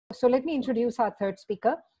So let me introduce our third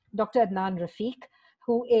speaker, Dr. Adnan Rafiq,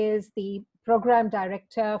 who is the Program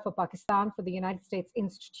Director for Pakistan for the United States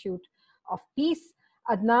Institute of Peace.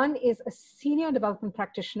 Adnan is a senior development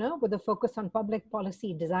practitioner with a focus on public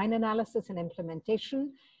policy design analysis and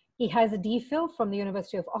implementation. He has a DPhil from the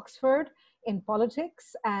University of Oxford in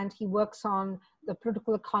politics, and he works on the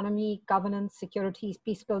political economy, governance, security,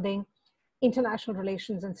 peace building, international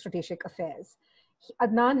relations, and strategic affairs.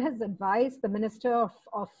 Adnan has advised the Minister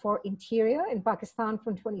for Interior in Pakistan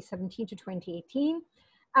from 2017 to 2018,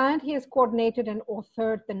 and he has coordinated and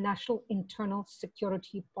authored the National Internal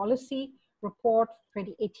Security Policy Report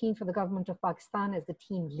 2018 for the Government of Pakistan as the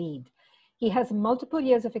team lead. He has multiple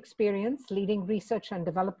years of experience leading research and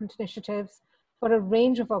development initiatives for a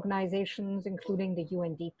range of organizations, including the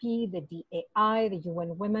UNDP, the DAI, the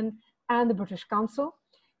UN Women, and the British Council.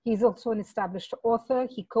 He's also an established author.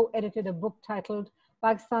 He co-edited a book titled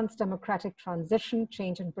Pakistan's Democratic Transition,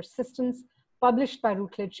 Change and Persistence, published by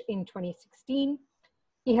Routledge in 2016.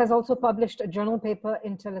 He has also published a journal paper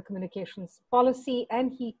in telecommunications policy,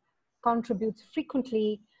 and he contributes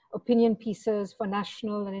frequently opinion pieces for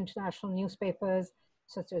national and international newspapers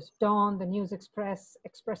such as Dawn, the News Express,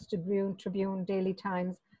 Express Tribune, Daily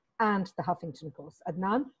Times, and the Huffington Post.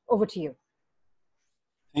 Adnan, over to you.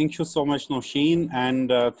 Thank you so much, Nosheen,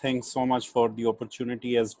 and thanks so much for the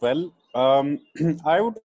opportunity as well. I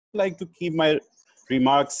would like to keep my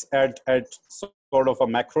remarks at sort of a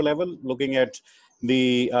macro level, looking at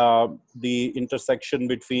the intersection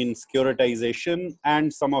between securitization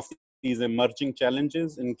and some of these emerging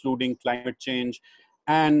challenges, including climate change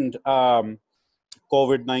and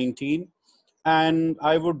COVID-19. And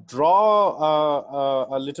I would draw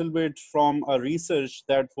a little bit from a research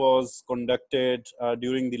that was conducted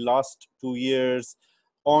during the last 2 years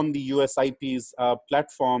on the USIP's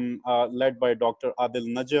platform led by Dr. Adil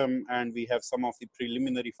Najam, and we have some of the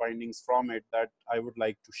preliminary findings from it that I would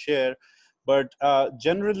like to share. But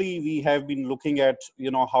generally, we have been looking at,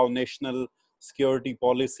 how national security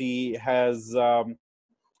policy has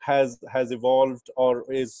evolved or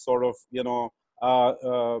is sort of,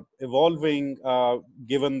 evolving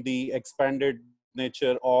given the expanded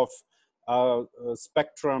nature of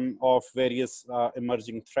spectrum of various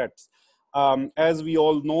emerging threats. As we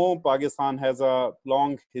all know, Pakistan has a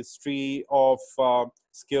long history of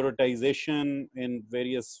securitization in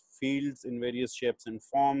various fields, in various shapes and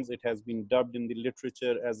forms. It has been dubbed in the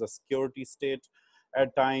literature as a security state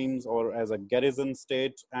at times, or as a garrison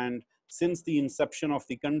state. And since the inception of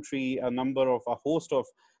the country, a host of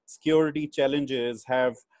security challenges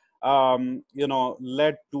have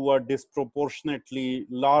led to a disproportionately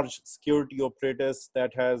large security apparatus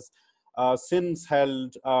that has since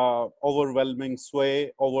held overwhelming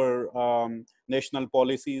sway over national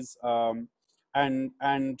policies, and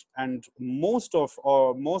most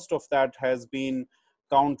of that has been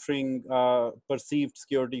countering perceived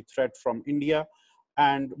security threat from India,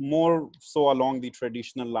 and more so along the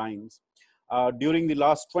traditional lines. During the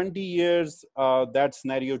last 20 years, that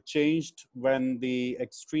scenario changed when the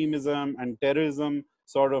extremism and terrorism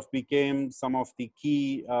sort of became some of the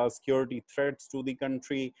key security threats to the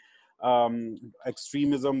country.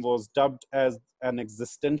 Extremism was dubbed as an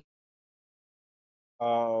existential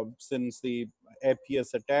since the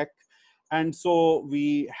APS attack. And so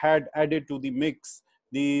we had added to the mix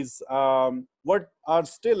these what are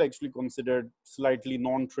still actually considered slightly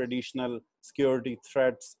non-traditional security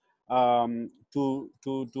threats to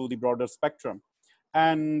the broader spectrum.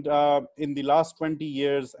 And in the last 20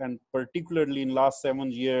 years, and particularly in last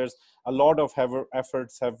 7 years, a lot of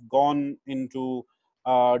efforts have gone into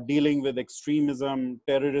dealing with extremism,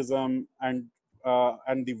 terrorism, and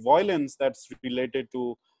the violence that's related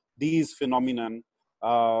to these phenomenon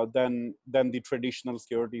than the traditional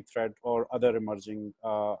security threat or other emerging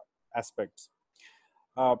aspects.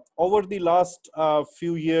 Over the last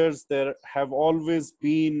few years, there have always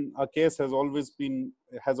been a case has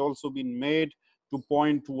also been made to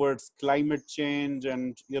point towards climate change,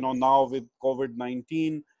 and now with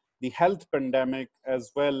COVID-19, the health pandemic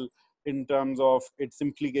as well, in terms of its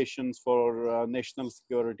implications for national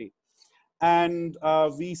security. And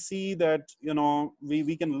we see that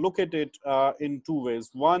we can look at it in two ways.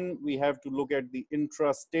 One, we have to look at the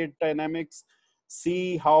intra-state dynamics,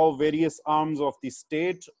 see how various arms of the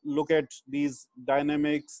state look at these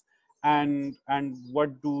dynamics, and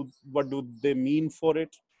what do they mean for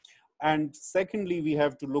it. And secondly, we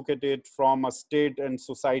have to look at it from a state and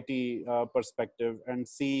society perspective and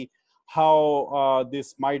see how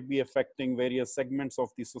this might be affecting various segments of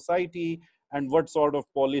the society and what sort of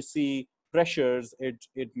policy pressures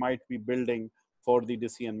it might be building for the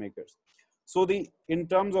decision makers. So in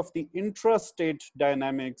terms of the intrastate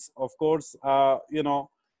dynamics, of course,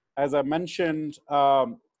 as I mentioned,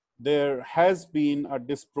 there has been a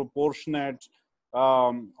disproportionate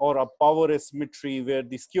or a power asymmetry where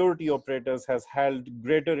the security operators has held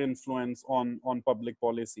greater influence on public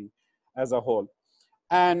policy as a whole.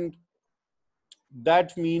 And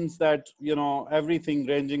that means that, everything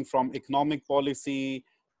ranging from economic policy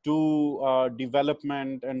to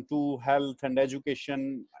development and to health and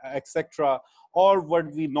education, etc., or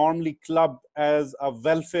what we normally club as a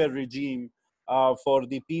welfare regime for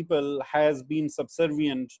the people, has been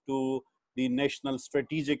subservient to the national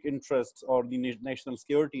strategic interests or the national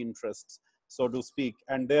security interests, so to speak.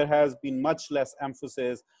 And there has been much less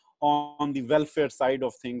emphasis on the welfare side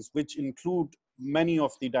of things, which include many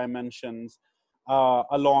of the dimensions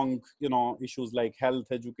along, issues like health,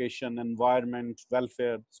 education, environment,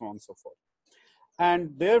 welfare, so on and so forth. And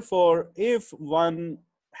therefore, if one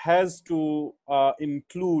has to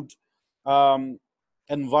include um,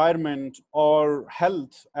 environment or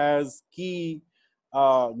health as key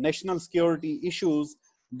national security issues,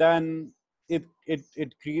 then it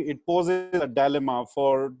poses a dilemma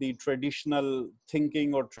for the traditional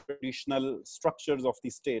thinking or traditional structures of the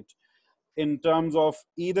state, in terms of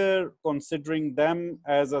either considering them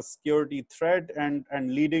as a security threat and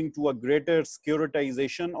leading to a greater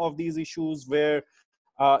securitization of these issues, where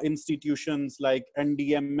institutions like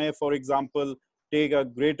NDMA, for example, take a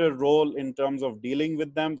greater role in terms of dealing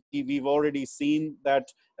with them. We've already seen that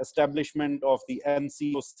establishment of the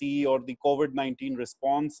NCOC, or the COVID-19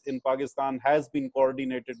 response in Pakistan, has been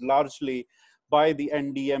coordinated largely by the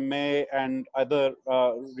NDMA, and other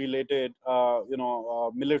related,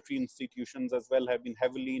 military institutions as well have been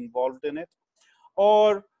heavily involved in it.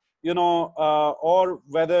 Or, or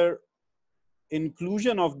whether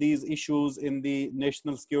inclusion of these issues in the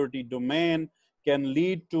national security domain can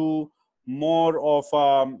lead to more of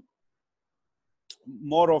a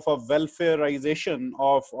welfareization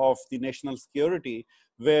of the national security,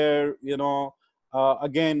 where,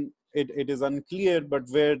 again, it is unclear, but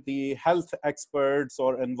where the health experts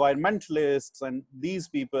or environmentalists and these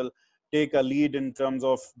people take a lead in terms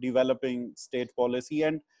of developing state policy.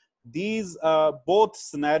 And these both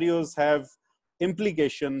scenarios have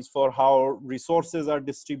implications for how resources are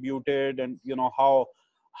distributed, and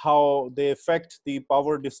how they affect the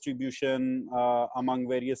power distribution among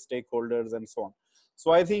various stakeholders and so on.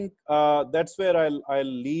 So I think that's where I'll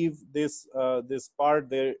leave this part.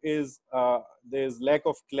 There's lack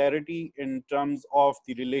of clarity in terms of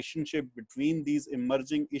the relationship between these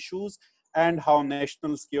emerging issues and how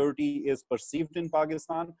national security is perceived in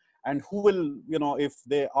Pakistan, and who will, if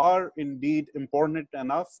they are indeed important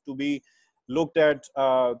enough to be looked at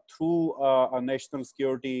through a national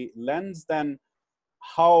security lens, then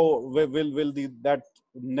how will that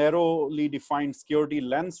narrowly defined security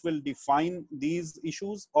lens will define these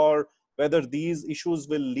issues, or whether these issues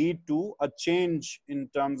will lead to a change in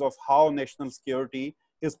terms of how national security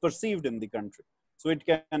is perceived in the country. So it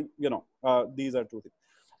can, these are two things.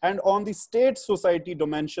 And on the state society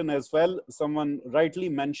dimension as well, someone rightly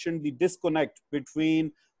mentioned the disconnect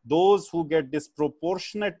between those who get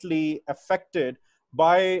disproportionately affected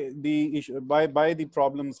by the issue, by the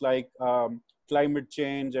problems like climate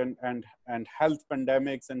change and health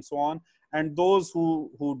pandemics and so on, and those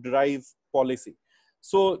who drive policy.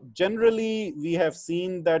 So generally, we have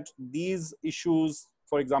seen that these issues,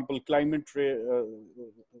 for example, climate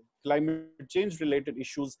change related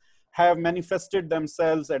issues, have manifested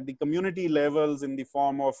themselves at the community levels in the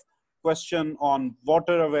form of question on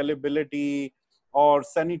water availability or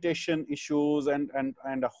sanitation issues, and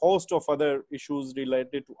a host of other issues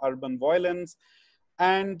related to urban violence.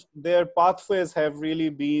 And their pathways have really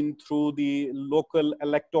been through the local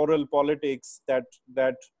electoral politics that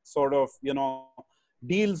sort of,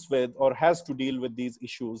 deals with or has to deal with these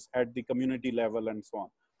issues at the community level and so on.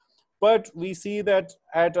 But we see that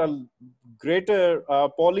at a greater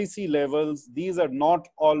policy levels, these are not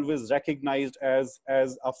always recognized as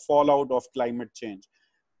a fallout of climate change.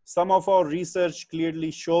 Some of our research clearly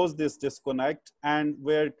shows this disconnect, and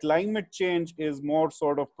where climate change is more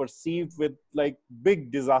sort of perceived with like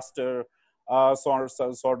big disaster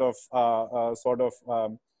sort of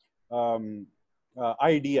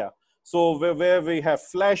idea. So where we have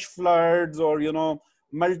flash floods, or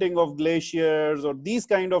melting of glaciers, or these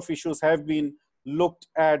kind of issues have been looked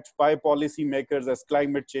at by policymakers as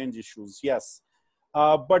climate change issues. Yes.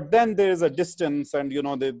 But then there is a distance, and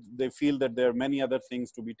they feel that there are many other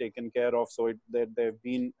things to be taken care of, so they've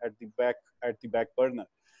been at the back burner.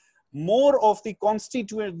 More of the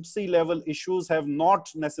constituency level issues have not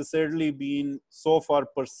necessarily been so far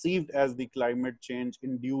perceived as the climate change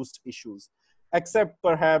induced issues. except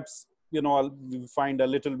perhaps, we find a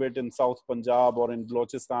little bit in South Punjab or in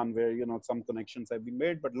Balochistan where, some connections have been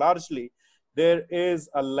made, but largely there is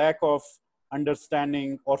a lack of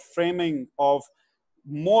understanding or framing of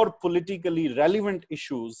more politically relevant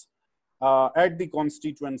issues at the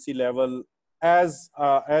constituency level as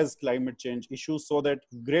climate change issues, so that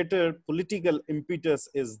greater political impetus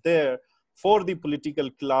is there for the political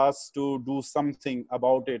class to do something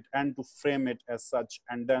about it and to frame it as such.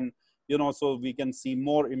 And then, so we can see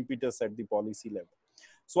more impetus at the policy level.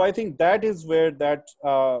 So I think that is where that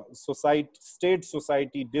state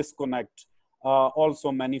society disconnect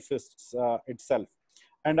also manifests itself.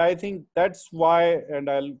 And I think that's why, and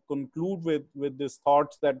I'll conclude with this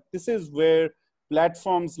thought, that this is where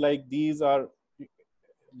platforms like these are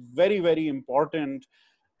very, very important,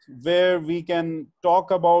 where we can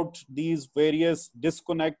talk about these various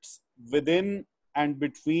disconnects within and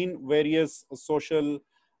between various social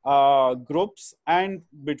groups and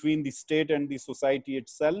between the state and the society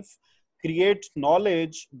itself, create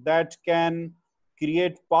knowledge that can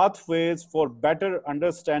create pathways for better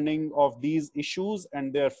understanding of these issues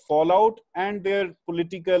and their fallout and their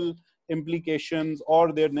political implications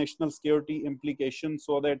or their national security implications,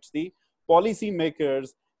 so that the policymakers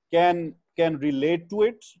can relate to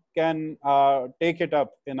it, can take it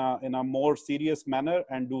up in a more serious manner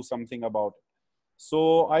and do something about it.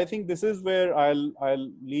 So I think this is where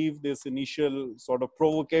I'll leave this initial sort of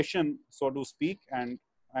provocation, so to speak, and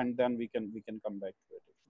then we can come back.